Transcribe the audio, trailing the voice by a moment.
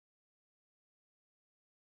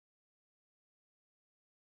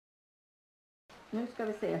Nu ska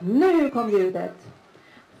vi se. Nu kom ljudet.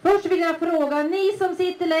 Först vill jag fråga, ni som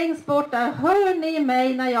sitter längst bort där, hör ni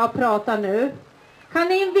mig när jag pratar nu? Kan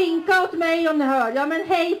ni vinka åt mig om ni hör? Ja, men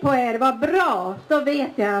hej på er, vad bra, då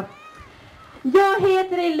vet jag. Jag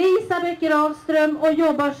heter Elisabeth Grafström och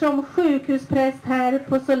jobbar som sjukhuspräst här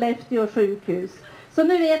på Sollefteå Akutsjukhus. Så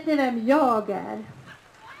nu vet ni vem jag är.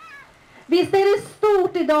 Visst är det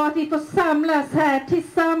stort idag att vi får samlas här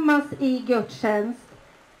tillsammans i gudstjänst.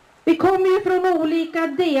 Vi kommer ju från olika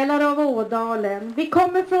delar av Ådalen. Vi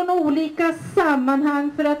kommer från olika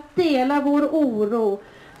sammanhang för att dela vår oro.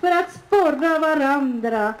 För att sporra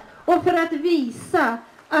varandra och för att visa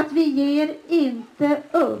att vi ger inte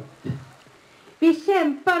upp. Vi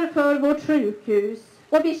kämpar för vårt sjukhus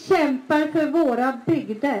och vi kämpar för våra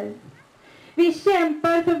bygder. Vi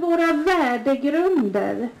kämpar för våra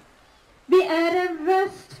värdegrunder. Vi är en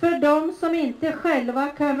röst för dem som inte själva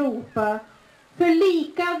kan ropa. För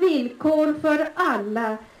lika villkor för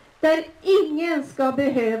alla, där ingen ska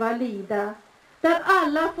behöva lida. Där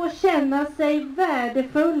alla får känna sig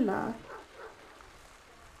värdefulla.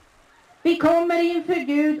 Vi kommer inför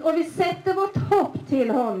Gud och vi sätter vårt hopp till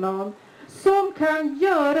honom. Som kan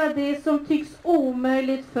göra det som tycks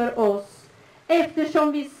omöjligt för oss.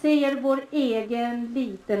 Eftersom vi ser vår egen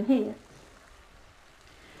litenhet.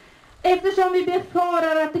 Eftersom vi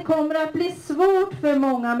befarar att det kommer att bli svårt för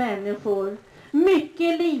många människor.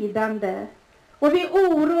 Mycket lidande. Och vi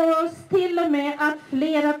oroar oss till och med att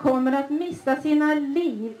flera kommer att mista sina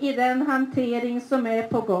liv i den hantering som är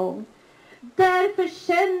på gång. Därför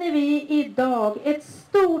känner vi idag ett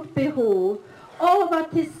stort behov av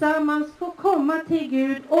att tillsammans få komma till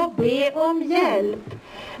Gud och be om hjälp.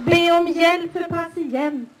 Be om hjälp för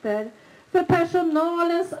patienter, för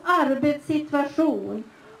personalens arbetssituation,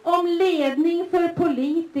 om ledning för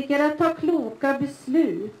politiker att ta kloka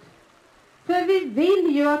beslut. För vi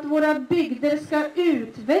vill ju att våra bygder ska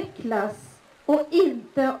utvecklas och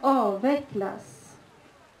inte avvecklas.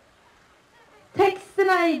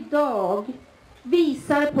 Texterna idag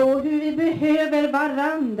visar på hur vi behöver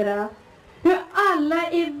varandra. Hur alla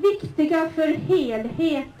är viktiga för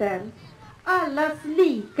helheten. Allas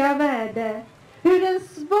lika värde. Hur den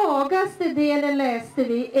svagaste delen, läste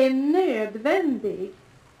vi, är nödvändig.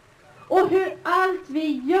 Och hur allt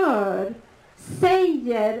vi gör,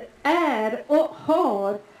 säger, är och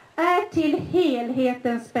har är till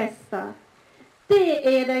helhetens bästa.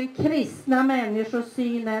 Det är den kristna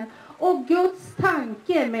människosynen och Guds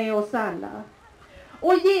tanke med oss alla.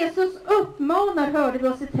 Och Jesus uppmanar, hörde vi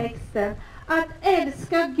oss i texten, att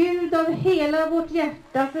älska Gud av hela vårt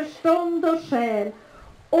hjärta, förstånd och själ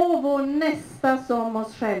och vår nästa som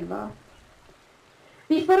oss själva.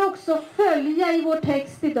 Vi får också följa i vår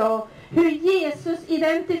text idag hur Jesus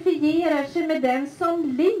identifierar sig med den som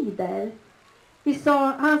lider.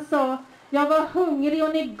 Han sa, jag var hungrig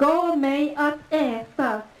och ni gav mig att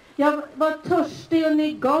äta. Jag var törstig och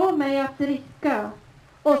ni gav mig att dricka.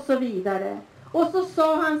 Och så vidare. Och så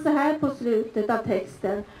sa han så här på slutet av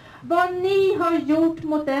texten. Vad ni har gjort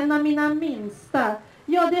mot en av mina minsta,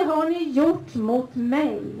 ja det har ni gjort mot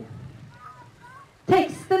mig.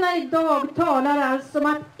 Texterna idag talar alltså om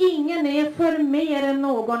att ingen är för mer än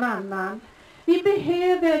någon annan. Vi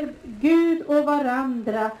behöver Gud och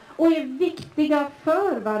varandra och är viktiga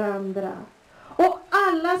för varandra. Och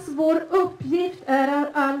allas vår uppgift är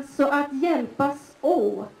alltså att hjälpas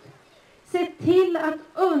åt. Se till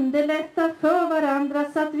att underlätta för varandra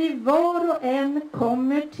så att vi var och en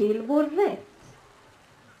kommer till vår rätt.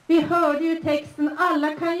 Vi hörde ju texten,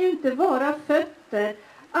 alla kan ju inte vara fötter.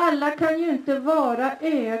 Alla kan ju inte vara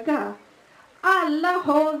öga. Alla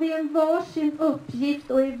har vi en varsin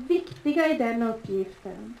uppgift och är viktiga i den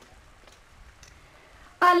uppgiften.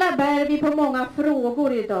 Alla bär vi på många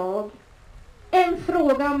frågor idag. En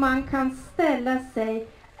fråga man kan ställa sig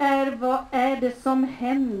är vad är det som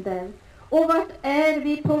händer? Och vart är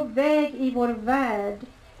vi på väg i vår värld,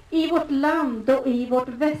 i vårt land och i vårt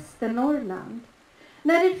Västernorrland?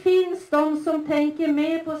 När det finns de som tänker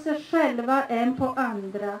mer på sig själva än på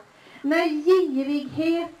andra. När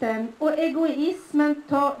girigheten och egoismen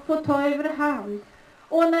får ta över hand.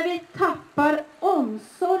 Och när vi tappar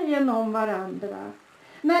omsorgen om varandra.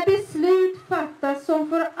 När beslut fattas som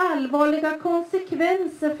får allvarliga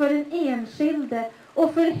konsekvenser för den enskilde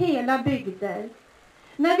och för hela bygder.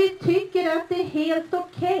 När vi tycker att det är helt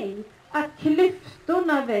okej att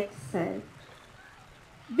klyftorna växer.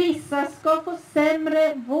 Vissa ska få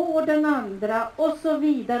sämre vård än andra och så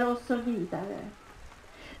vidare och så vidare.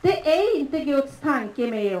 Det är inte Guds tanke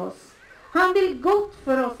med oss. Han vill gott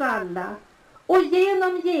för oss alla. Och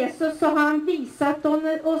genom Jesus så har han visat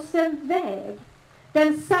oss en väg.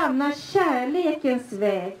 Den sanna kärlekens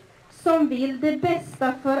väg som vill det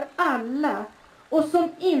bästa för alla och som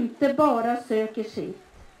inte bara söker sitt.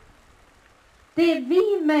 Det är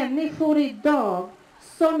vi människor idag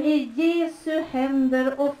som är Jesu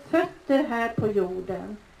händer och fötter här på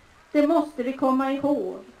jorden. Det måste vi komma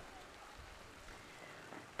ihåg.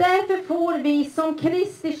 Därför får vi som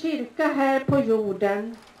Kristi kyrka här på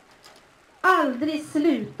jorden aldrig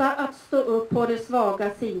sluta att stå upp på det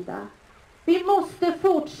svaga sida. Vi måste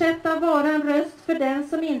fortsätta vara en röst för den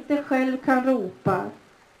som inte själv kan ropa.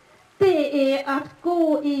 Det är att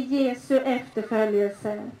gå i Jesu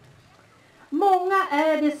efterföljelse. Många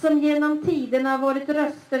är det som genom tiderna varit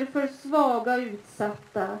röster för svaga och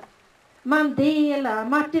utsatta. Mandela,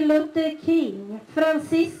 Martin Luther King,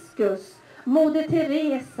 Franciscus, Moder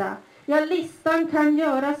Teresa. Ja, listan kan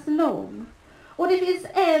göras lång. Och det finns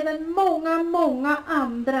även många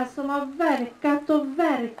andra som har verkat och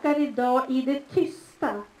verkar idag i det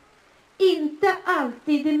tysta. Inte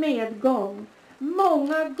alltid i medgång.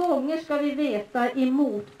 Många gånger ska vi veta i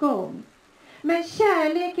motgång. Men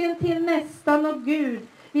kärleken till nästan och Gud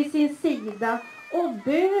vid sin sida och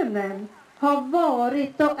bönen har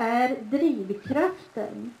varit och är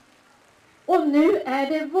drivkraften. Och nu är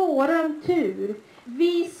det våran tur.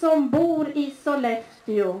 Vi som bor i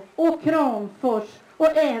Sollefteå och Kramfors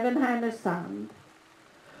och även Härnösand.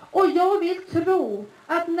 Och jag vill tro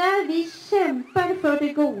att när vi kämpar för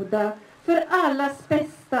det goda, för allas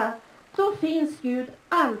bästa, då finns Gud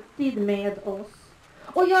alltid med oss.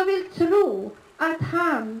 Och jag vill tro att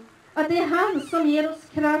det är han som ger oss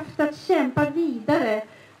kraft att kämpa vidare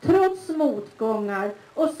trots motgångar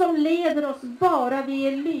och som leder oss bara vi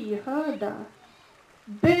är lyhörda.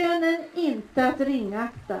 Bönen inte att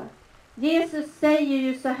ringakta. Jesus säger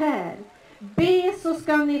ju så här: be så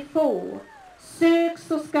ska ni få, sök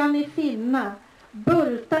så ska ni finna,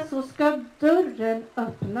 bulta så ska dörren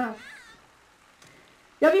öppnas.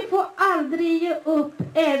 Ja, vi får aldrig ge upp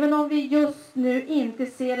även om vi just nu inte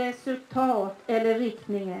ser resultat eller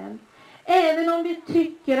riktningen. Även om vi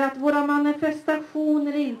tycker att våra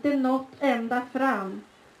manifestationer inte nått ända fram,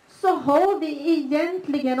 så har vi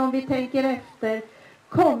egentligen, om vi tänker efter,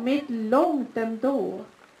 kommit långt ändå.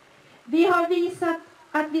 Vi har visat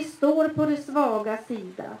att vi står på det svaga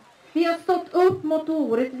sida. Vi har stått upp mot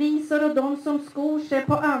orättvisor och de som skor sig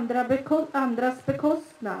på andras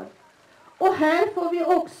bekostnad. Och här får vi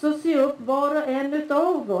också se upp var och en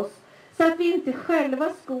utav oss, så att vi inte själva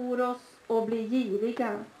skor oss och blir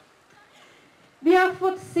giriga. Vi har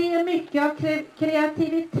fått se mycket av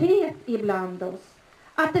kreativitet ibland oss.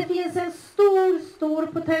 Att det finns en stor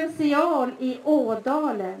potential i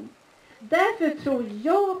Ådalen. Därför tror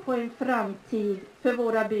jag på en framtid för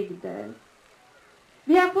våra bygder.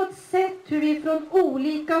 Vi har fått sett hur vi från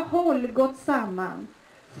olika håll gått samman.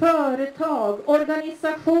 Företag,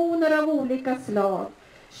 organisationer av olika slag,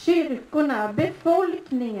 kyrkorna,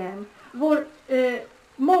 befolkningen,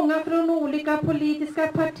 många från olika politiska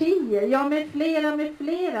partier, ja med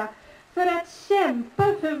flera, för att kämpa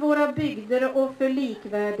för våra bygder och för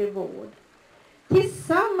likvärdig vård.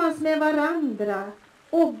 Tillsammans med varandra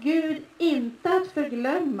och Gud inte att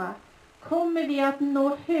förglömma kommer vi att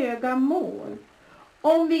nå höga mål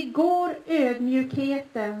om vi går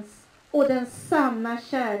ödmjukhetens och den sanna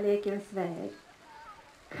kärlekens väg.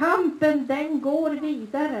 Kampen den går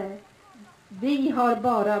vidare. Vi har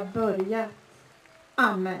bara börjat.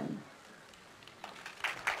 Amen.